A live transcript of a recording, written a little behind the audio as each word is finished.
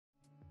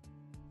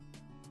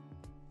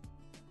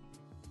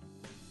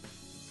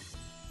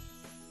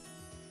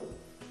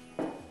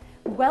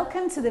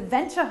Welcome to the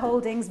Venture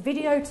Holdings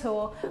video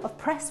tour of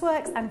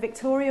Pressworks and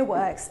Victoria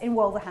Works in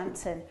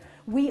Wolverhampton.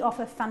 We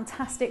offer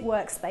fantastic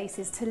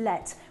workspaces to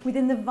let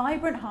within the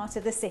vibrant heart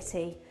of the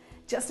city,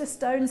 just a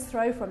stone's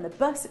throw from the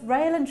bus,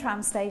 rail and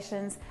tram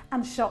stations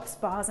and shops,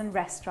 bars and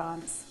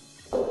restaurants.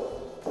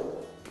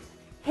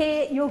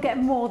 Here you'll get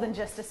more than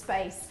just a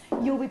space.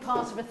 You'll be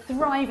part of a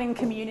thriving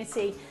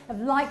community of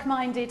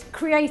like-minded,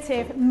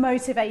 creative,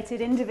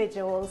 motivated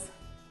individuals.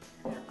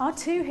 Our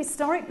two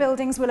historic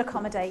buildings will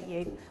accommodate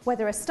you,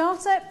 whether a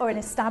startup or an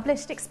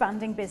established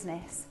expanding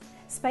business.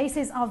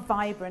 Spaces are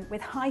vibrant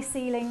with high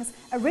ceilings,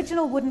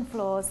 original wooden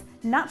floors,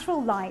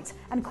 natural light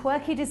and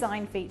quirky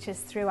design features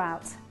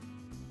throughout.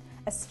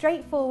 A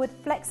straightforward,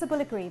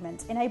 flexible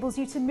agreement enables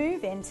you to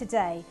move in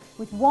today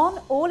with one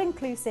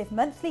all-inclusive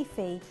monthly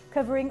fee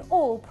covering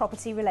all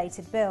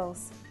property-related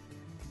bills.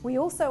 We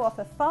also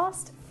offer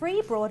fast,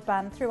 free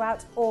broadband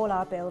throughout all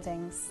our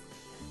buildings.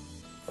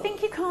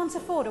 Think you can't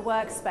afford a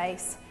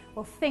workspace?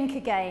 Well, think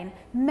again.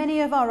 Many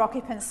of our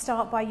occupants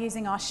start by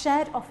using our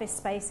shared office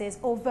spaces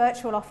or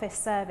virtual office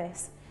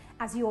service.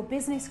 As your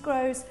business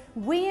grows,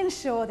 we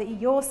ensure that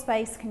your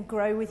space can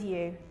grow with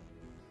you.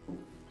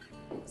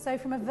 So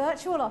from a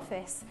virtual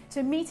office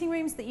to meeting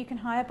rooms that you can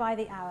hire by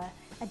the hour,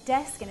 a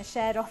desk in a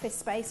shared office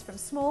space from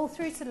small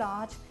through to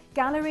large,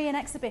 gallery and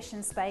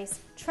exhibition space,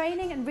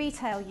 training and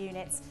retail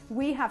units,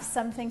 we have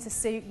something to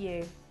suit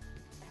you.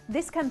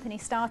 This company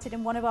started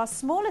in one of our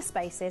smaller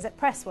spaces at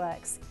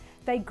Pressworks.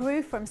 They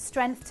grew from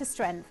strength to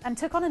strength and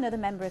took on another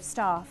member of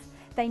staff.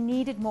 They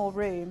needed more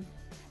room.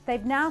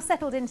 They've now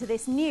settled into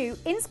this new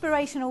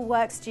inspirational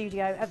work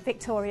studio at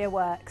Victoria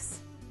Works.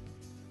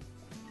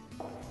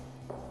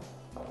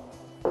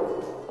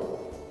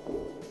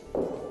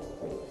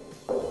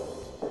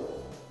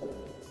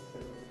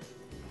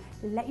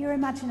 Let your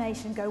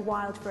imagination go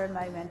wild for a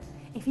moment.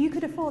 If you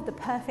could afford the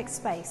perfect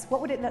space,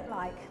 what would it look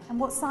like and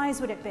what size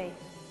would it be?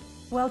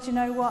 Well, do you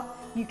know what?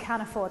 You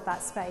can afford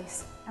that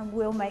space, and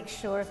we'll make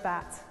sure of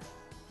that.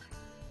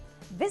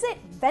 Visit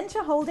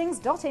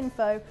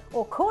ventureholdings.info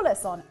or call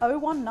us on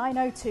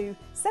 01902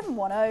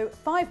 710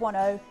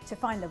 510 to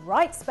find the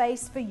right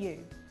space for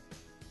you.